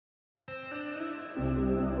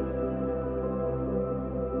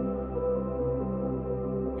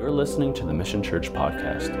You're listening to the Mission Church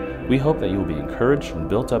podcast. We hope that you will be encouraged and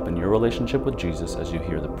built up in your relationship with Jesus as you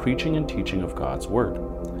hear the preaching and teaching of God's Word.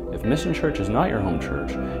 If Mission Church is not your home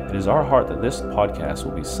church, it is our heart that this podcast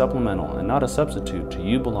will be supplemental and not a substitute to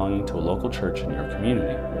you belonging to a local church in your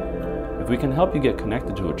community. If we can help you get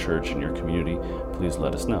connected to a church in your community, please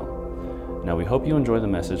let us know. Now we hope you enjoy the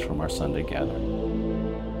message from our Sunday gathering.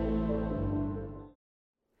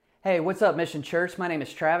 Hey, what's up, Mission Church? My name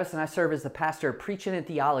is Travis, and I serve as the pastor of preaching and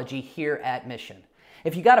theology here at Mission.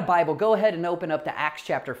 If you got a Bible, go ahead and open up to Acts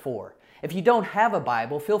chapter 4. If you don't have a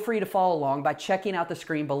Bible, feel free to follow along by checking out the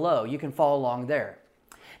screen below. You can follow along there.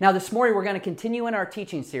 Now, this morning, we're going to continue in our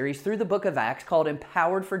teaching series through the book of Acts called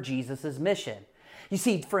Empowered for Jesus' Mission. You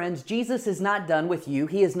see, friends, Jesus is not done with you.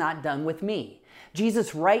 He is not done with me.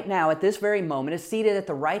 Jesus right now at this very moment is seated at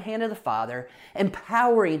the right hand of the Father,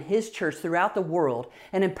 empowering His church throughout the world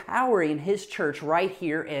and empowering His church right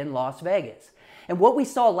here in Las Vegas. And what we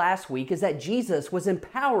saw last week is that Jesus was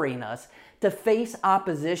empowering us to face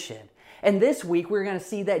opposition. And this week we're going to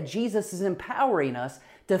see that Jesus is empowering us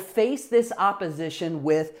to face this opposition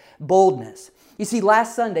with boldness. You see,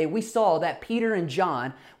 last Sunday we saw that Peter and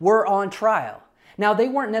John were on trial. Now, they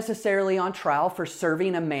weren't necessarily on trial for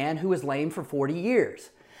serving a man who was lame for 40 years,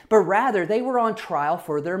 but rather they were on trial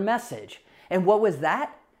for their message. And what was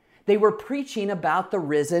that? They were preaching about the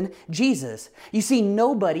risen Jesus. You see,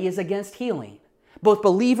 nobody is against healing. Both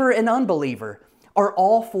believer and unbeliever are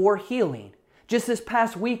all for healing. Just this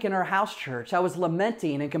past week in our house church, I was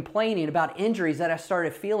lamenting and complaining about injuries that I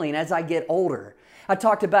started feeling as I get older. I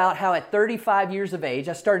talked about how at 35 years of age,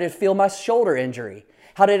 I started to feel my shoulder injury.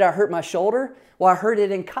 How did I hurt my shoulder? Well, I hurt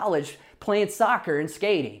it in college playing soccer and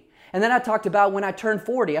skating. And then I talked about when I turned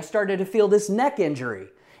 40, I started to feel this neck injury.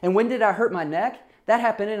 And when did I hurt my neck? That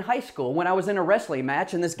happened in high school when I was in a wrestling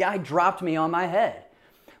match and this guy dropped me on my head.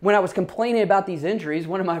 When I was complaining about these injuries,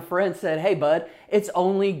 one of my friends said, "Hey, bud, it's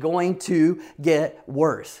only going to get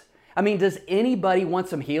worse." I mean, does anybody want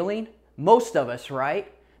some healing? Most of us,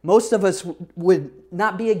 right? Most of us would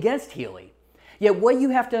not be against healing. Yet what you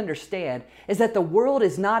have to understand is that the world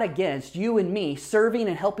is not against you and me serving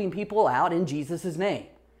and helping people out in Jesus' name.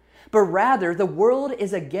 But rather, the world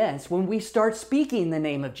is against when we start speaking the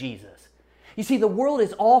name of Jesus. You see, the world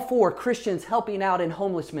is all for Christians helping out in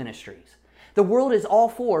homeless ministries. The world is all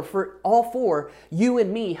for you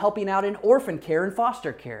and me helping out in orphan care and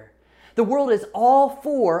foster care. The world is all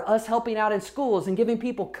for us helping out in schools and giving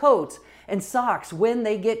people coats and socks when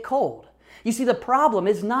they get cold. You see, the problem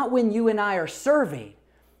is not when you and I are serving.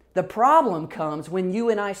 The problem comes when you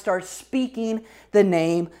and I start speaking the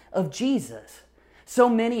name of Jesus. So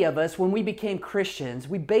many of us, when we became Christians,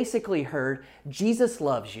 we basically heard, Jesus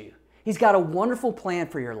loves you. He's got a wonderful plan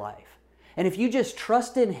for your life. And if you just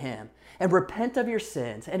trust in Him and repent of your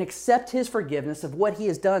sins and accept His forgiveness of what He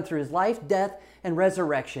has done through His life, death, and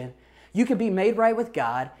resurrection, you can be made right with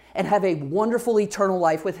God and have a wonderful eternal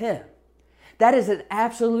life with Him. That is an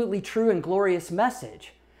absolutely true and glorious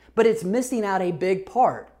message, but it's missing out a big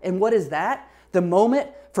part. And what is that? The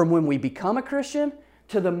moment from when we become a Christian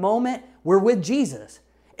to the moment we're with Jesus.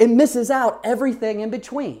 It misses out everything in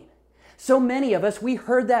between. So many of us, we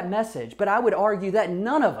heard that message, but I would argue that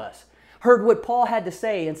none of us heard what Paul had to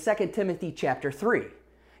say in 2 Timothy chapter 3.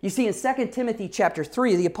 You see, in 2 Timothy chapter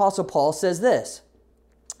 3, the Apostle Paul says this,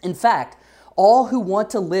 "In fact, all who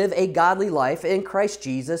want to live a godly life in Christ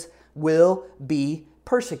Jesus will be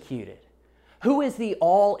persecuted." Who is the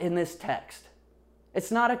all in this text?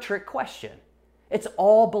 It's not a trick question. It's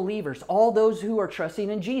all believers, all those who are trusting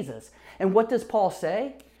in Jesus. And what does Paul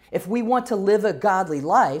say? If we want to live a godly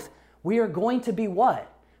life, we are going to be what?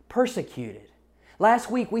 Persecuted. Last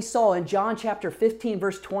week we saw in John chapter 15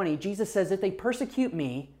 verse 20, Jesus says, if they persecute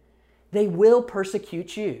me, they will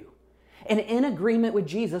persecute you. And in agreement with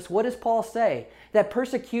Jesus, what does Paul say? That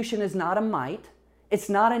persecution is not a might. It's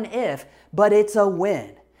not an if, but it's a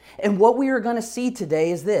when. And what we are going to see today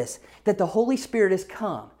is this, that the Holy Spirit has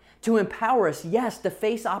come to empower us, yes, to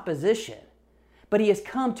face opposition, but He has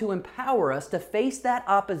come to empower us to face that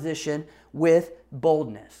opposition with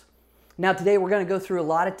boldness. Now today we're going to go through a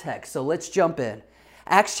lot of text, so let's jump in.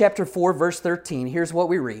 Acts chapter 4, verse 13, here's what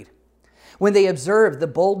we read. When they observed the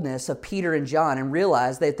boldness of Peter and John and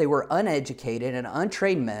realized that they were uneducated and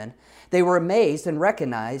untrained men, they were amazed and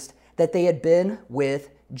recognized that they had been with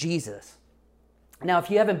Jesus. Now, if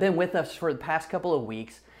you haven't been with us for the past couple of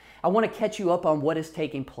weeks, I want to catch you up on what is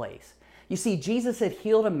taking place. You see, Jesus had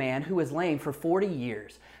healed a man who was lame for 40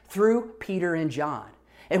 years through Peter and John.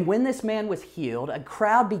 And when this man was healed, a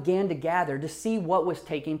crowd began to gather to see what was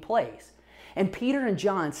taking place. And Peter and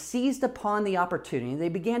John seized upon the opportunity. They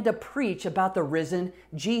began to preach about the risen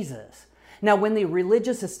Jesus. Now, when the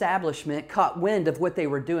religious establishment caught wind of what they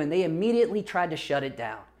were doing, they immediately tried to shut it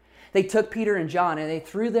down. They took Peter and John and they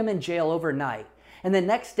threw them in jail overnight. And the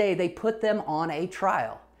next day, they put them on a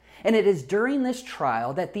trial. And it is during this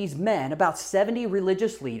trial that these men, about 70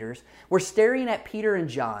 religious leaders, were staring at Peter and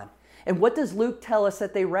John. And what does Luke tell us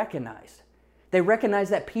that they recognized? They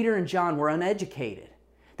recognized that Peter and John were uneducated.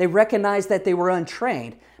 They recognized that they were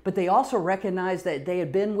untrained, but they also recognized that they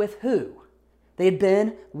had been with who? They had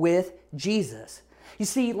been with Jesus. You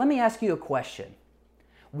see, let me ask you a question.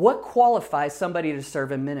 What qualifies somebody to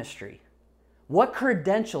serve in ministry? What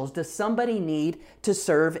credentials does somebody need to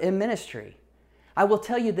serve in ministry? I will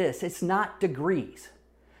tell you this, it's not degrees.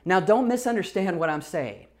 Now, don't misunderstand what I'm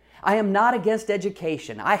saying. I am not against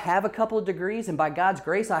education. I have a couple of degrees, and by God's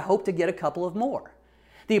grace, I hope to get a couple of more.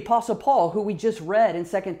 The Apostle Paul, who we just read in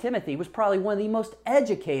 2 Timothy, was probably one of the most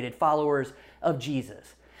educated followers of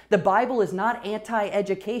Jesus. The Bible is not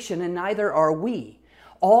anti-education, and neither are we.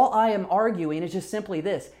 All I am arguing is just simply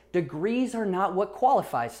this: degrees are not what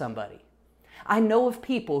qualifies somebody. I know of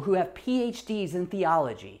people who have PhDs in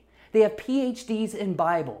theology. They have PhDs in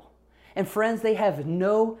Bible. And friends, they have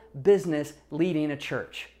no business leading a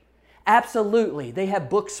church. Absolutely, they have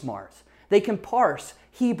book smarts. They can parse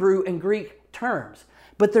Hebrew and Greek terms,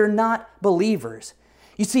 but they're not believers.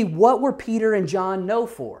 You see, what were Peter and John known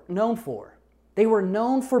for? They were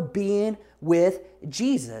known for being with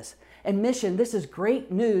Jesus. And mission, this is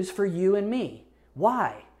great news for you and me.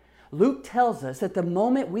 Why? Luke tells us that the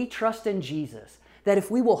moment we trust in Jesus, that if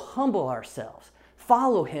we will humble ourselves,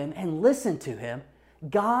 follow Him, and listen to Him,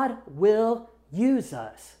 God will use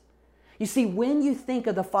us. You see, when you think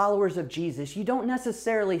of the followers of Jesus, you don't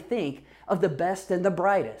necessarily think of the best and the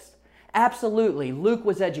brightest. Absolutely, Luke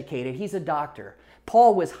was educated. He's a doctor.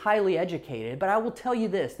 Paul was highly educated, but I will tell you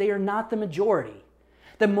this, they are not the majority.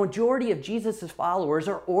 The majority of Jesus' followers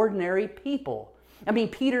are ordinary people. I mean,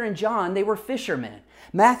 Peter and John, they were fishermen.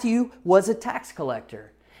 Matthew was a tax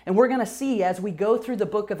collector. And we're going to see as we go through the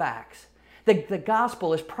book of Acts, the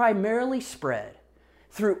gospel is primarily spread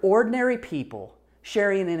through ordinary people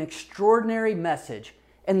sharing an extraordinary message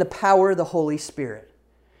and the power of the Holy Spirit.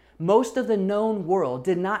 Most of the known world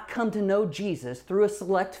did not come to know Jesus through a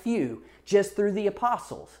select few, just through the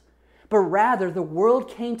apostles. But rather, the world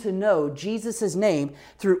came to know Jesus' name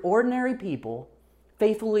through ordinary people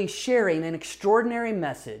faithfully sharing an extraordinary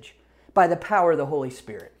message by the power of the Holy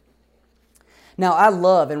Spirit. Now, I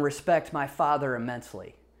love and respect my father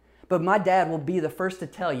immensely, but my dad will be the first to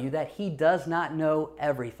tell you that he does not know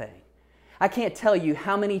everything. I can't tell you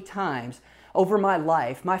how many times over my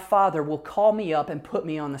life my father will call me up and put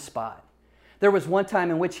me on the spot. There was one time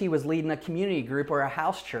in which he was leading a community group or a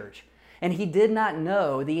house church, and he did not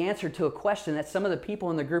know the answer to a question that some of the people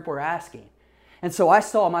in the group were asking. And so I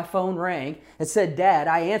saw my phone ring. It said, "Dad."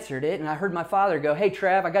 I answered it, and I heard my father go, "Hey,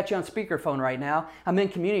 Trav, I got you on speakerphone right now. I'm in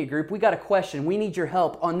community group. We got a question. We need your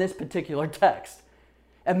help on this particular text."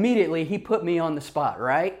 Immediately, he put me on the spot,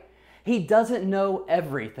 right? He doesn't know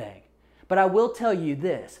everything. But I will tell you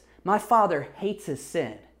this. My father hates his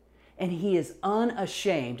sin, and he is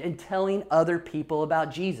unashamed in telling other people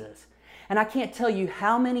about Jesus. And I can't tell you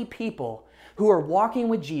how many people who are walking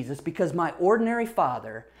with Jesus because my ordinary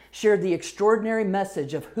father shared the extraordinary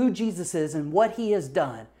message of who Jesus is and what He has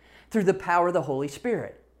done through the power of the Holy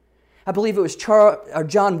Spirit. I believe it was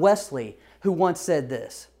John Wesley who once said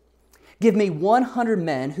this: "Give me 100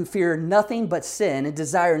 men who fear nothing but sin and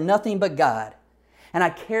desire nothing but God, and I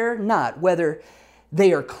care not whether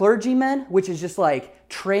they are clergymen," which is just like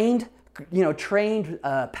trained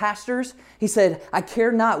pastors. He said, "I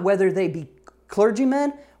care not whether they be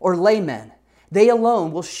clergymen or laymen. They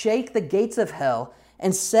alone will shake the gates of hell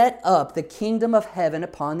and set up the kingdom of heaven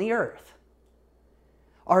upon the earth."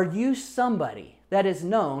 Are you somebody that is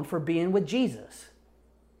known for being with Jesus?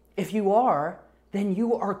 If you are, then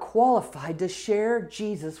you are qualified to share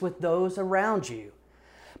Jesus with those around you.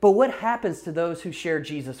 But what happens to those who share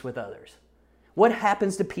Jesus with others? What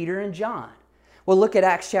happens to Peter and John? Well, look at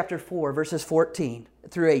Acts chapter 4, verses 14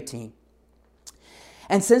 through 18.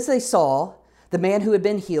 "And since they saw the man who had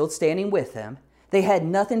been healed standing with them, they had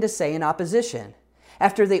nothing to say in opposition.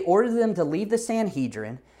 After they ordered them to leave the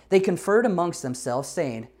Sanhedrin, they conferred amongst themselves,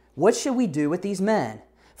 saying, 'What should we do with these men?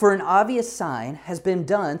 For an obvious sign has been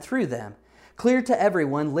done through them, clear to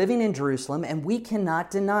everyone living in Jerusalem, and we cannot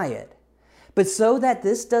deny it. But so that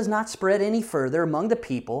this does not spread any further among the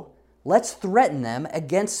people, let's threaten them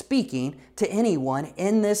against speaking to anyone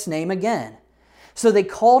in this name again.' So they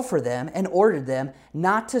called for them and ordered them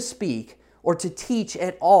not to speak or to teach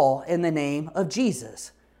at all in the name of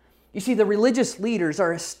Jesus." You see, the religious leaders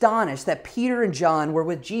are astonished that Peter and John were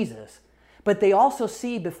with Jesus. But they also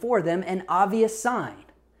see before them an obvious sign.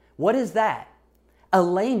 What is that? A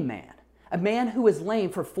lame man, a man who was lame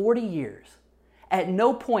for 40 years. At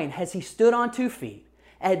no point has he stood on 2 feet.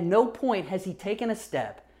 At no point has he taken a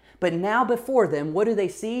step. But now before them, what do they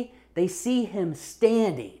see? They see him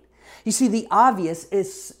standing. You see,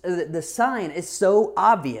 the sign is so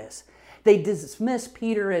obvious. They dismiss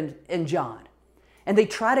Peter and John, and they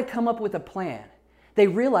try to come up with a plan. They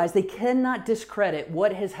realize they cannot discredit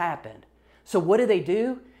what has happened. So what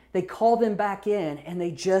do? They call them back in, and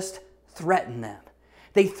they just threaten them.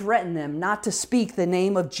 They threaten them not to speak the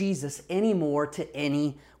name of Jesus anymore to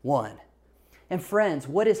anyone. And friends,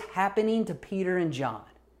 what is happening to Peter and John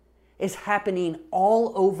is happening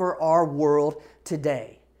all over our world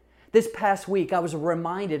today. This past week, I was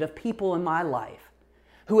reminded of people in my life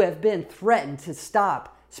who have been threatened to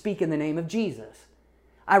stop speaking the name of Jesus.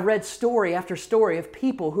 I read story after story of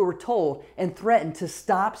people who were told and threatened to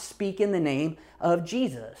stop speaking the name of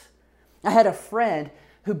Jesus. I had a friend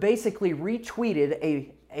who basically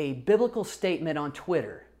retweeted a biblical statement on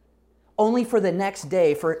Twitter, only for the next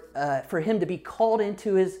day for him to be called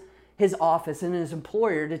into his office and his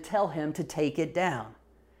employer to tell him to take it down.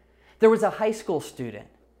 There was a high school student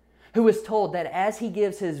who was told that as he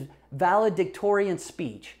gives his valedictorian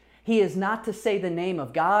speech, he is not to say the name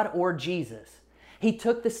of God or Jesus. He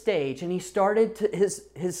took the stage and he started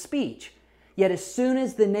his speech. Yet as soon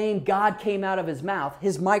as the name God came out of his mouth,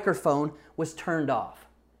 his microphone was turned off.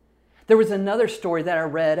 There was another story that I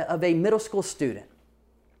read of a middle school student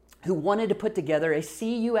who wanted to put together a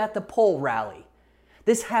See You at the Pole rally.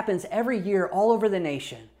 This happens every year all over the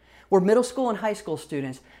nation, where middle school and high school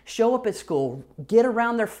students show up at school, get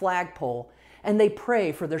around their flagpole, and they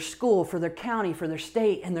pray for their school, for their county, for their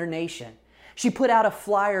state, and their nation. She put out a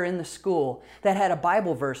flyer in the school that had a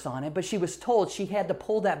Bible verse on it, but she was told she had to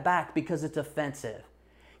pull that back because it's offensive.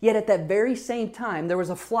 Yet at that very same time, there was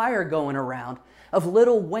a flyer going around of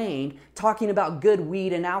Lil Wayne talking about good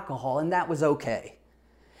weed and alcohol, and that was okay.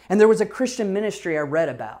 And there was a Christian ministry I read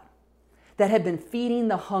about that had been feeding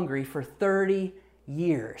the hungry for 30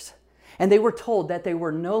 years. And they were told that they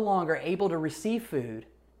were no longer able to receive food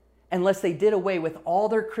unless they did away with all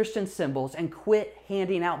their Christian symbols and quit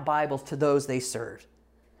handing out Bibles to those they served.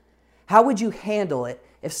 How would you handle it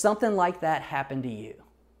if something like that happened to you?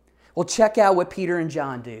 Well, check out what Peter and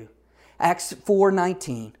John do. Acts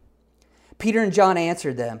 4:19. Peter and John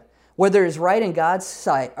answered them, whether it is right in God's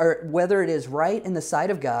sight, or whether it is right in the sight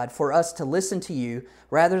of God for us to listen to you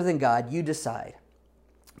rather than God, you decide.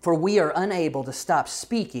 For we are unable to stop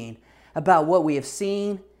speaking about what we have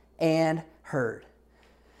seen and heard.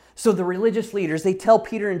 So the religious leaders, they tell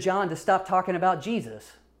Peter and John to stop talking about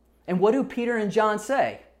Jesus. And what do Peter and John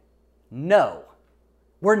say? No,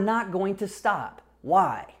 we're not going to stop.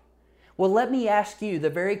 Why? Well, let me ask you the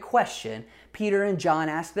very question Peter and John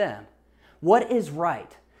asked them. What is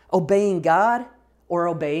right? Obeying God or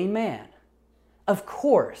obeying man? Of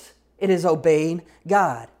course, it is obeying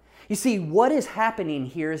God. You see, what is happening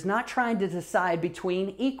here is not trying to decide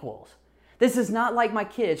between equals. This is not like my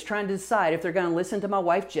kids trying to decide if they're going to listen to my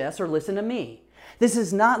wife Jess or listen to me. This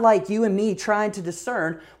is not like you and me trying to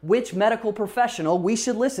discern which medical professional we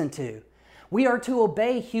should listen to. We are to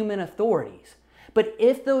obey human authorities. But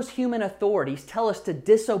if those human authorities tell us to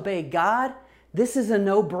disobey God, this is a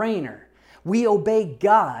no-brainer. We obey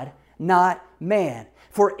God, not man.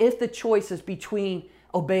 For if the choice is between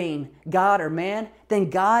obeying God or man, then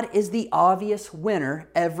God is the obvious winner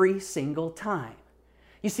every single time.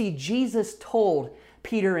 You see, Jesus told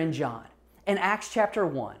Peter and John in Acts chapter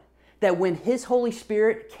 1 that when His Holy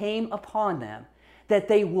Spirit came upon them, that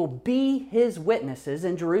they will be His witnesses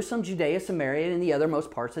in Jerusalem, Judea, Samaria, and the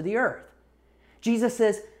othermost parts of the earth. Jesus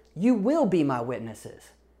says, you will be my witnesses.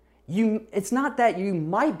 It's not that you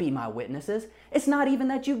might be my witnesses. It's not even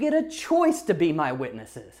that you get a choice to be my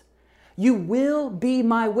witnesses. You will be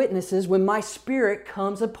my witnesses when my Spirit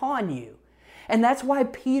comes upon you. And that's why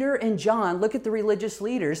Peter and John look at the religious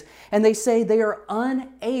leaders and they say they are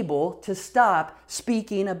unable to stop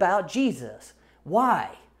speaking about Jesus.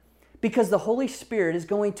 Why? Because the Holy Spirit is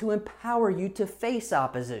going to empower you to face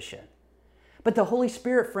opposition. But the Holy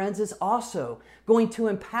Spirit, friends, is also going to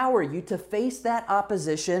empower you to face that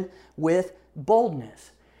opposition with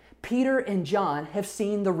boldness. Peter and John have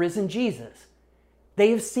seen the risen Jesus.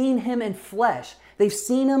 They have seen Him in flesh. They've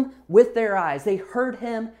seen Him with their eyes. They heard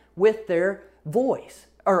Him with their voice,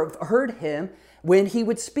 or heard Him when He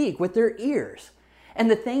would speak with their ears. And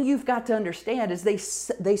the thing you've got to understand is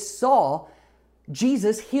they saw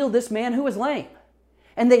Jesus heal this man who was lame.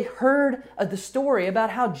 And they heard the story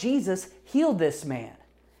about how Jesus healed this man.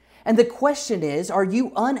 And the question is, are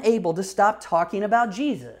you unable to stop talking about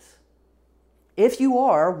Jesus? If you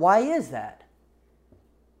are, why is that?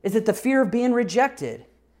 Is it the fear of being rejected?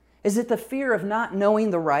 Is it the fear of not knowing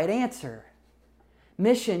the right answer?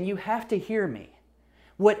 Mission, you have to hear me.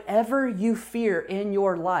 Whatever you fear in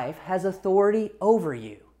your life has authority over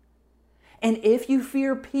you. And if you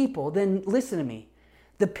fear people, then listen to me.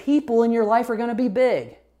 The people in your life are going to be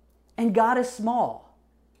big, and God is small.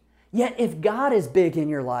 Yet if God is big in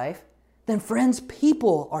your life, then friends,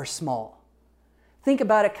 people are small. Think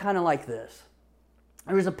about it kind of like this.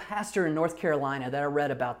 There was a pastor in North Carolina that I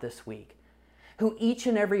read about this week, who each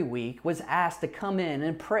and every week was asked to come in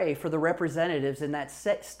and pray for the representatives in that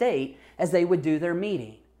state as they would do their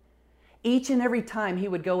meeting. Each and every time he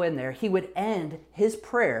would go in there, he would end his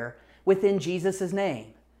prayer within Jesus'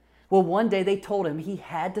 name. Well, one day they told him he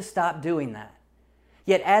had to stop doing that.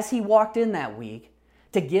 Yet as he walked in that week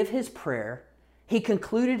to give his prayer, he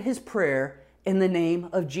concluded his prayer in the name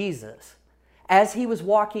of Jesus. As he was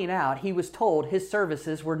walking out, he was told his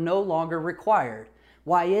services were no longer required.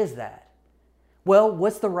 Why is that? Well,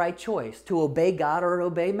 what's the right choice? To obey God or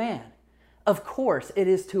obey man? Of course, it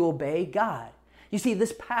is to obey God. You see,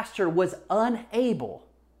 this pastor was unable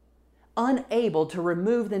to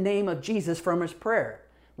remove the name of Jesus from his prayer.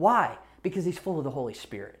 Why? Because he's full of the Holy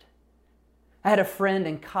Spirit. I had a friend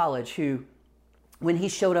in college who, when he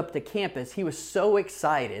showed up to campus, he was so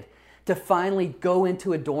excited to finally go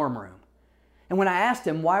into a dorm room. And when I asked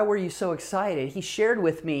him, why were you so excited? He shared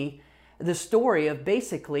with me the story of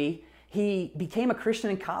basically he became a Christian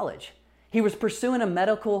in college. He was pursuing a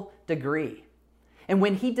medical degree. And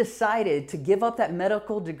when he decided to give up that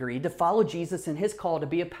medical degree to follow Jesus in his call to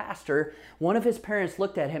be a pastor, one of his parents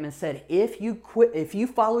looked at him and said, if you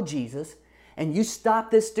follow Jesus and you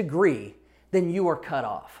stop this degree, then you are cut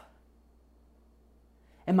off.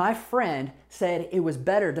 And my friend said it was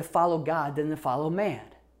better to follow God than to follow man.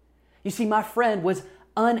 You see, my friend was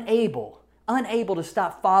unable to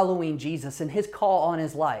stop following Jesus and his call on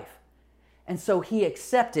his life. And so he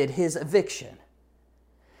accepted his eviction.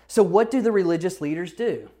 So what do the religious leaders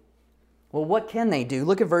do? Well, what can they do?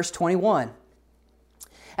 Look at verse 21.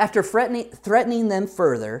 After threatening them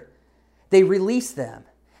further, they released them.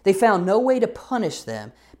 They found no way to punish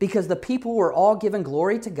them because the people were all giving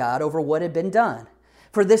glory to God over what had been done.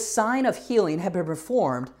 For this sign of healing had been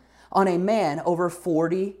performed on a man over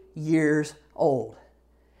 40 years old.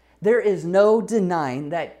 There is no denying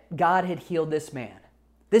that God had healed this man.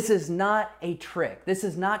 This is not a trick. This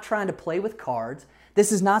is not trying to play with cards.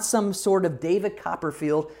 This is not some sort of David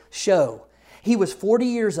Copperfield show. He was 40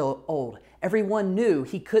 years old. Everyone knew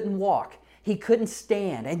he couldn't walk. He couldn't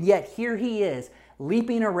stand. And yet here he is,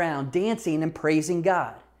 leaping around, dancing and praising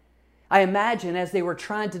God. I imagine as they were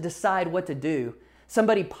trying to decide what to do,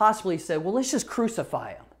 somebody possibly said, well, let's just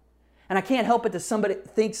crucify him. And I can't help it to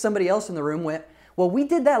think somebody else in the room went, well, we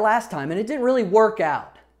did that last time and it didn't really work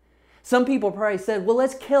out. Some people probably said, well,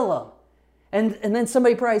 let's kill him. And then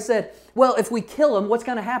somebody probably said, well, if we kill them, what's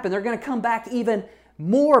going to happen? They're going to come back even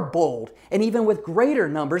more bold and even with greater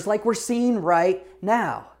numbers like we're seeing right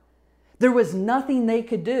now. There was nothing they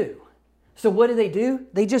could do. So what do?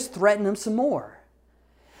 They just threaten them some more.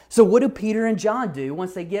 So what do Peter and John do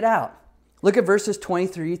once they get out? Look at verses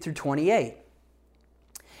 23 through 28.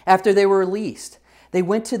 After they were released, they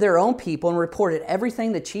went to their own people and reported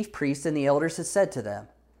everything the chief priests and the elders had said to them.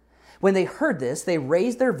 When they heard this, they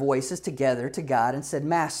raised their voices together to God and said,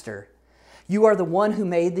 Master, you are the one who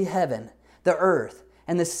made the heaven, the earth,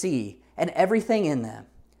 and the sea, and everything in them.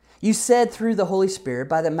 You said through the Holy Spirit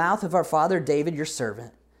by the mouth of our father David, your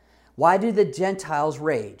servant, why do the Gentiles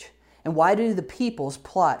rage? And why do the peoples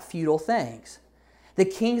plot futile things? The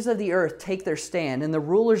kings of the earth take their stand, and the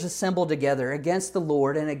rulers assemble together against the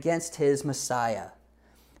Lord and against his Messiah.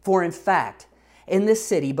 For in fact, in this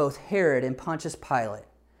city, both Herod and Pontius Pilate,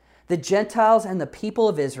 the Gentiles and the people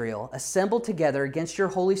of Israel assembled together against your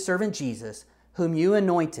holy servant Jesus, whom you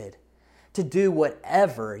anointed, to do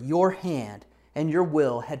whatever your hand and your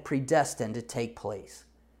will had predestined to take place.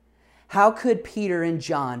 How could Peter and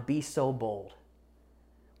John be so bold?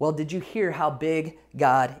 Well, did you hear how big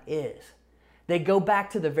God is? They go back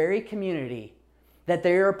to the very community that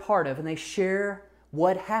they are a part of and they share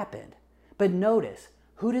what happened. But notice,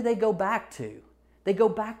 who do they go back to? They go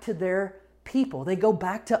back to their people. They go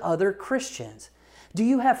back to other Christians. Do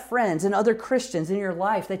you have friends and other Christians in your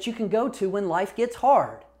life that you can go to when life gets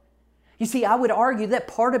hard? You see, I would argue that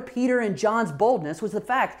part of Peter and John's boldness was the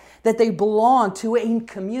fact that they belonged to a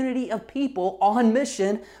community of people on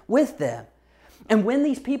mission with them. And when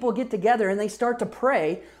these people get together and they start to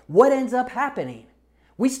pray, what ends up happening?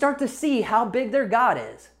 We start to see how big their God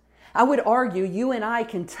is. I would argue you and I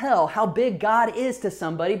can tell how big God is to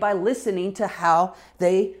somebody by listening to how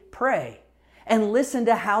they pray. And listen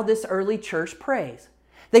to how this early church prays.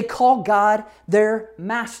 They call God their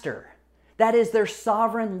master. That is their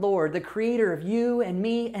sovereign Lord, the creator of you and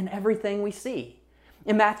me and everything we see.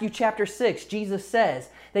 In Matthew chapter 6, Jesus says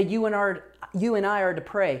that you and I are to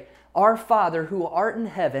pray, "Our Father who art in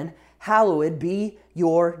heaven, hallowed be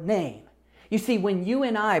your name." You see, when you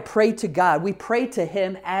and I pray to God, we pray to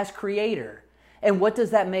Him as creator. And what does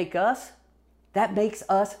that make us? That makes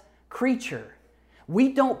us creature.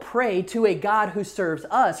 We don't pray to a God who serves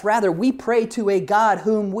us. Rather, we pray to a God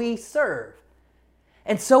whom we serve.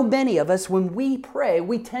 And so many of us, when we pray,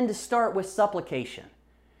 we tend to start with supplication.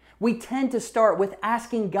 We tend to start with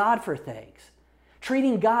asking God for things,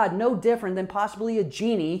 treating God no different than possibly a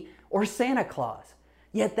genie or Santa Claus.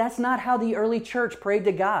 Yet that's not how the early church prayed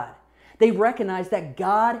to God. They recognized that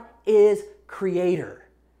God is creator.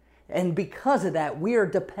 And because of that, we are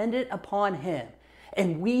dependent upon Him.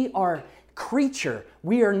 And we are creature.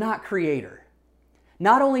 We are not creator.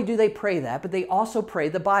 Not only do they pray that, but they also pray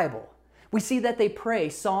the Bible. We see that they pray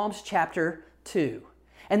Psalms chapter 2.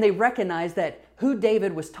 And they recognize that who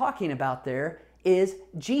David was talking about there is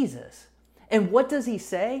Jesus. And what does he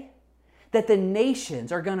say? That the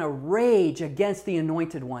nations are going to rage against the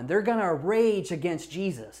Anointed One. They're going to rage against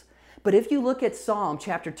Jesus. But if you look at Psalm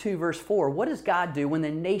chapter 2, verse 4, what does God do when the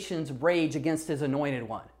nations rage against His Anointed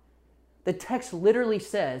One? The text literally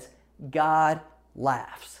says, God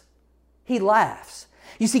laughs. He laughs.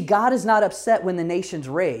 You see, God is not upset when the nations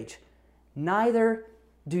rage. Neither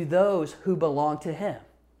do those who belong to Him.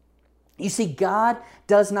 You see, God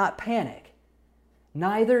does not panic.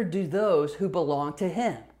 Neither do those who belong to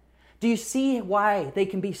Him. Do you see why they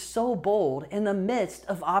can be so bold in the midst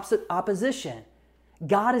of opposition?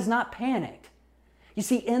 God is not panicked. You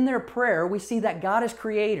see, in their prayer, we see that God is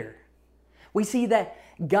creator. We see that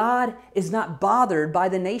God is not bothered by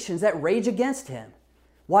the nations that rage against Him.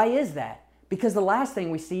 Why is that? Because the last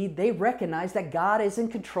thing we see, they recognize that God is in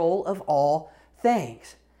control of all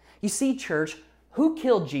things. You see, church, who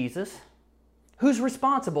killed Jesus? Who's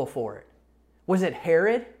responsible for it? Was it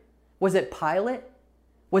Herod? Was it Pilate?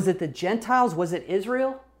 Was it the Gentiles? Was it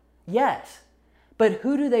Israel? Yes. But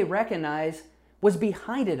who do they recognize was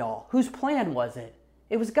behind it all? Whose plan was it?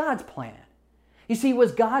 It was God's plan. You see, it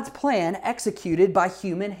was God's plan executed by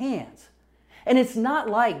human hands. And it's not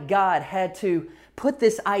like God had to put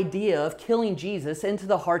this idea of killing Jesus into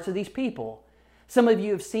the hearts of these people. Some of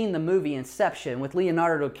you have seen the movie Inception with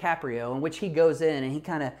Leonardo DiCaprio, in which he goes in and he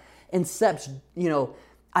kind of incepts,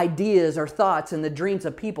 ideas or thoughts in the dreams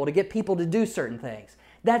of people to get people to do certain things.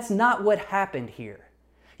 That's not what happened here.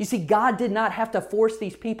 You see, God did not have to force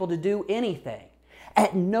these people to do anything.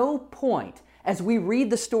 At no point, as we read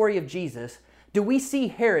the story of Jesus, do we see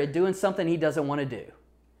Herod doing something he doesn't want to do.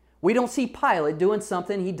 We don't see Pilate doing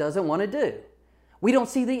something he doesn't want to do. We don't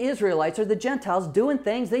see the Israelites or the Gentiles doing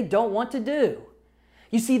things they don't want to do.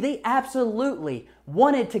 You see, they absolutely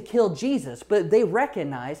wanted to kill Jesus, but they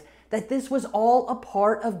recognized that this was all a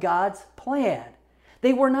part of God's plan.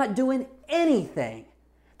 They were not doing anything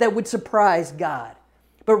that would surprise God,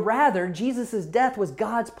 but rather Jesus' death was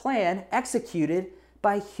God's plan executed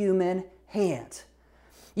by human hands.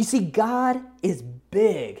 You see, God is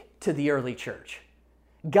big to the early church.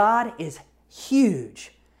 God is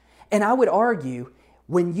huge. And I would argue,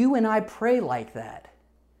 when you and I pray like that,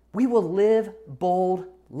 we will live bold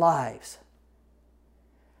lives.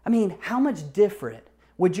 I mean, how much different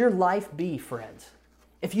would your life be, friends,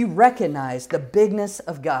 if you recognize the bigness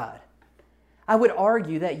of God? I would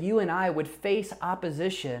argue that you and I would face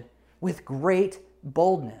opposition with great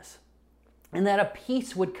boldness, and that a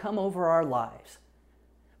peace would come over our lives.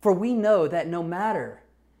 For we know that no matter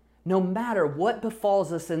what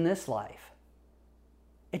befalls us in this life,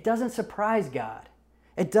 it doesn't surprise God.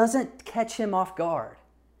 It doesn't catch Him off guard.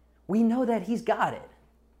 We know that He's got it.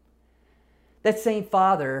 That same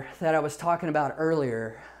Father that I was talking about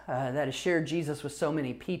earlier, that has shared Jesus with so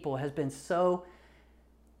many people, has been so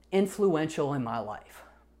influential in my life.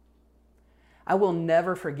 I will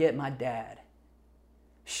never forget my dad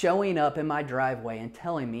showing up in my driveway and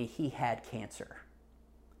telling me he had cancer.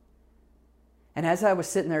 And as I was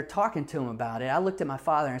sitting there talking to him about it, I looked at my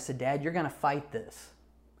father and I said, "Dad, you're going to fight this.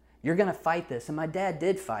 You're going to fight this." And my dad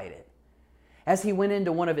did fight it. As he went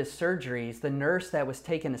into one of his surgeries, the nurse that was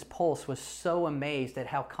taking his pulse was so amazed at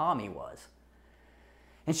how calm he was.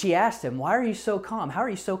 And she asked him, "Why are you so calm? How are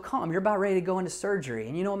you so calm? You're about ready to go into surgery."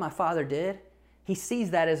 And you know what my father did? He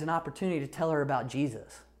sees that as an opportunity to tell her about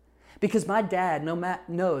Jesus. Because my dad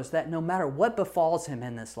knows that no matter what befalls him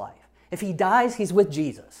in this life, if he dies, he's with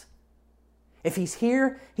Jesus. If he's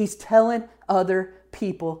here, he's telling other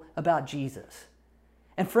people about Jesus.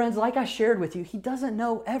 And friends, like I shared with you, he doesn't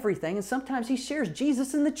know everything, and sometimes he shares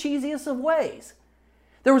Jesus in the cheesiest of ways.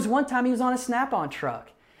 There was one time he was on a Snap-on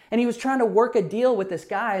truck, and he was trying to work a deal with this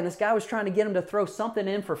guy, and this guy was trying to get him to throw something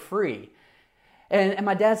in for free. And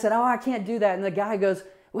my dad said, "Oh, I can't do that." And the guy goes,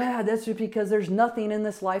 "Well, that's just because there's nothing in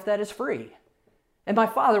this life that is free." And my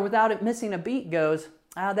father, without it missing a beat, goes,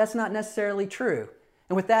 "That's not necessarily true."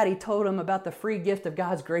 And with that, he told him about the free gift of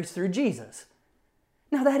God's grace through Jesus.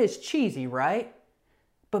 Now that is cheesy, right?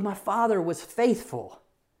 But my father was faithful.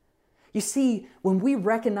 You see, when we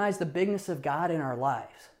recognize the bigness of God in our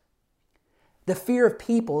lives, the fear of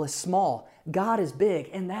people is small, God is big,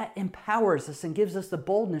 and that empowers us and gives us the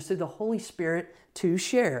boldness through the Holy Spirit to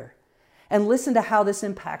share. And listen to how this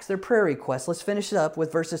impacts their prayer requests. Let's finish it up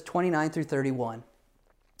with verses 29 through 31.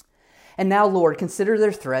 "And now, Lord, consider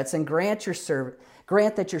their threats and grant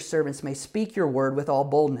that your servants may speak your word with all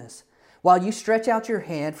boldness, while you stretch out your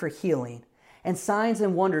hand for healing, and signs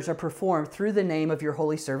and wonders are performed through the name of your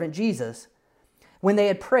holy servant Jesus." When they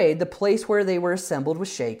had prayed, the place where they were assembled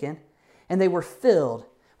was shaken, and they were filled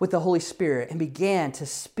with the Holy Spirit and began to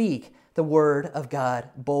speak the word of God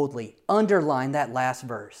boldly. Underline that last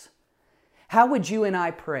verse. How would you and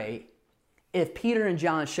I pray if Peter and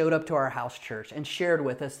John showed up to our house church and shared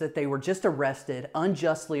with us that they were just arrested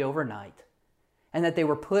unjustly overnight and that they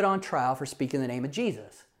were put on trial for speaking the name of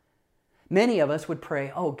Jesus? Many of us would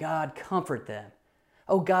pray, "Oh God, comfort them.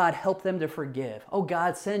 Oh God, help them to forgive. Oh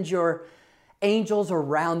God, send your angels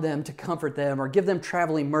around them to comfort them or give them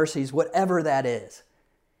traveling mercies," whatever that is.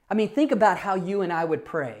 I mean, think about how you and I would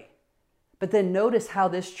pray. But then notice how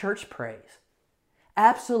this church prays.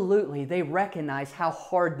 Absolutely, they recognize how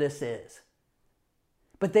hard this is.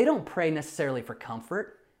 But they don't pray necessarily for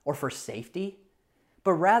comfort or for safety.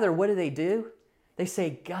 But rather, what do? They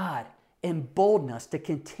say, "God, embolden us to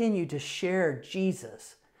continue to share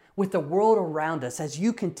Jesus with the world around us as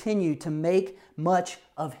you continue to make much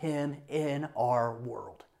of him in our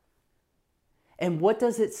world." And what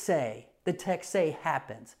does it say? The text say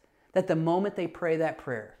happens. That the moment they pray that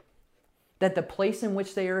prayer, that the place in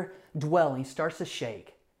which they are dwelling starts to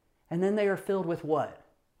shake. And then they are filled with what?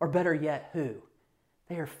 Or better yet, who?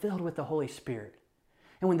 They are filled with the Holy Spirit.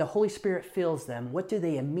 And when the Holy Spirit fills them, what do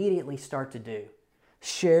they immediately start to do?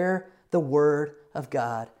 Share the Word of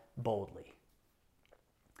God boldly.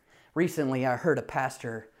 Recently, I heard a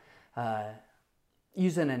pastor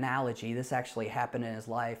use an analogy. This actually happened in his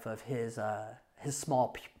life of his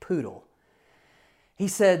small poodle. He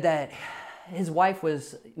said that his wife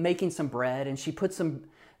was making some bread and she put some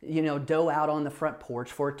dough out on the front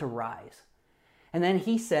porch for it to rise. And then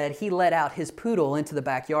he said he let out his poodle into the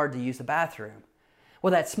backyard to use the bathroom.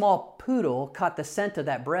 Well, that small poodle caught the scent of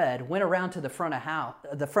that bread, went around to the front of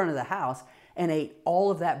the house, and ate all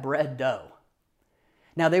of that bread dough.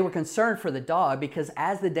 Now, they were concerned for the dog because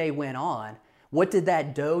as the day went on, what did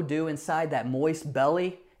that dough do inside that moist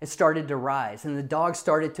belly? It started to rise, and the dog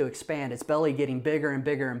started to expand, its belly getting bigger and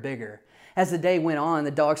bigger and bigger. As the day went on, the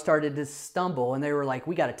dog started to stumble, and they were like,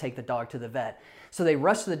 "We got to take the dog to the vet." So they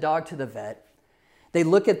rushed the dog to the vet. They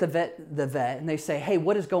look at the vet, and they say, "Hey,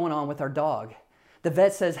 what is going on with our dog?" The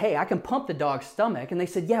vet says, "Hey, I can pump the dog's stomach." And they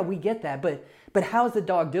said, "Yeah, we get that, but how's the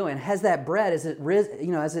dog doing? Has that bread, as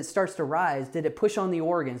it starts to rise, did it push on the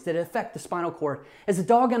organs? Did it affect the spinal cord? Is the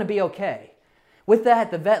dog going to be okay?" With that,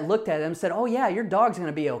 the vet looked at him and said, "Oh yeah, your dog's going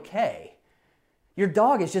to be okay. Your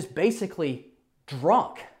dog is just basically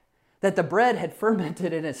drunk, that the bread had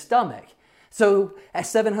fermented in his stomach." So at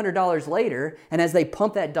 $700 later, and as they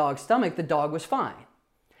pumped that dog's stomach, the dog was fine.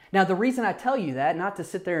 Now, the reason I tell you that, not to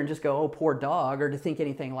sit there and just go, "Oh, poor dog," or to think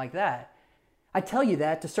anything like that. I tell you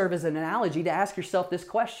that to serve as an analogy to ask yourself this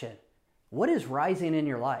question. What is rising in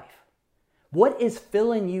your life? What is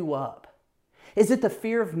filling you up? Is it the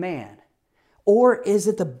fear of man? Or is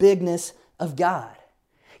it the bigness of God?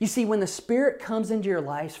 You see, when the Spirit comes into your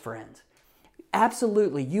lives, friends,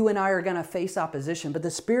 absolutely, you and I are going to face opposition, but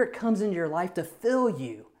the Spirit comes into your life to fill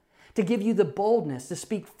you, to give you the boldness to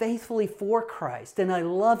speak faithfully for Christ in a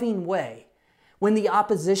loving way when the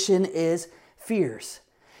opposition is fierce.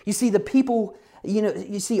 You see,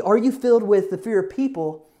 are you filled with the fear of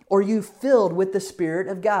people, or are you filled with the Spirit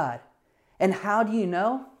of God? And how do you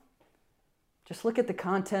know? Just look at the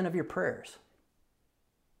content of your prayers.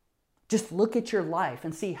 Just look at your life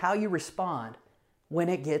and see how you respond when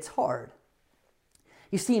it gets hard.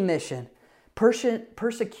 You see, mission,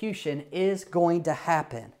 persecution is going to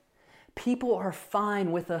happen. People are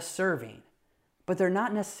fine with us serving, but they're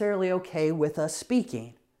not necessarily okay with us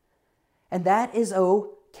speaking. And that is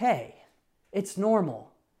okay. It's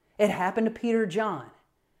normal. It happened to Peter and John.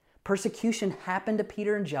 Persecution happened to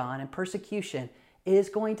Peter and John, and persecution is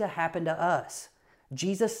going to happen to us.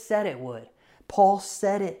 Jesus said it would. Paul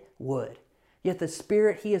said it would. Yet the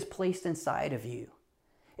Spirit He has placed inside of you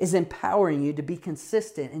is empowering you to be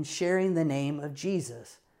consistent in sharing the name of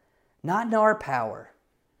Jesus. Not in our power,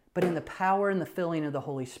 but in the power and the filling of the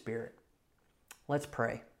Holy Spirit. Let's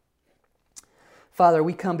pray. Father,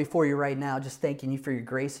 we come before you right now just thanking you for your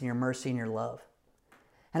grace and your mercy and your love.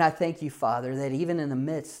 And I thank you, Father, that even in the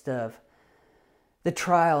midst of the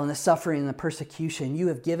trial and the suffering and the persecution, you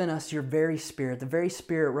have given us your very Spirit. The very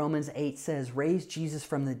Spirit, Romans 8 says, raised Jesus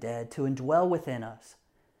from the dead to indwell within us,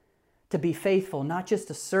 to be faithful, not just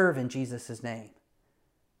to serve in Jesus' name,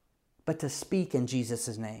 but to speak in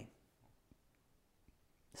Jesus' name.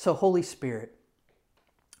 So, Holy Spirit,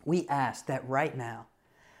 we ask that right now,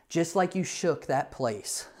 just like you shook that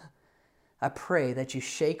place, I pray that you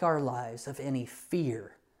shake our lives of any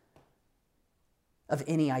fear, of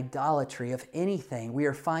any idolatry, of anything we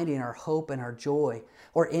are finding our hope and our joy,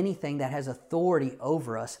 or anything that has authority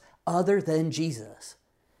over us other than Jesus.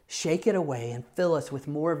 Shake it away and fill us with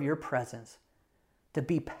more of your presence, to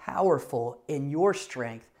be powerful in your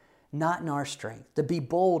strength, not in our strength, to be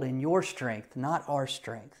bold in your strength, not our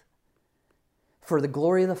strength. For the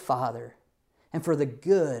glory of the Father and for the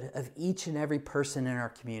good of each and every person in our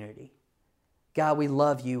community. God, we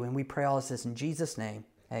love you and we pray all this in Jesus' name.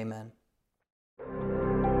 Amen.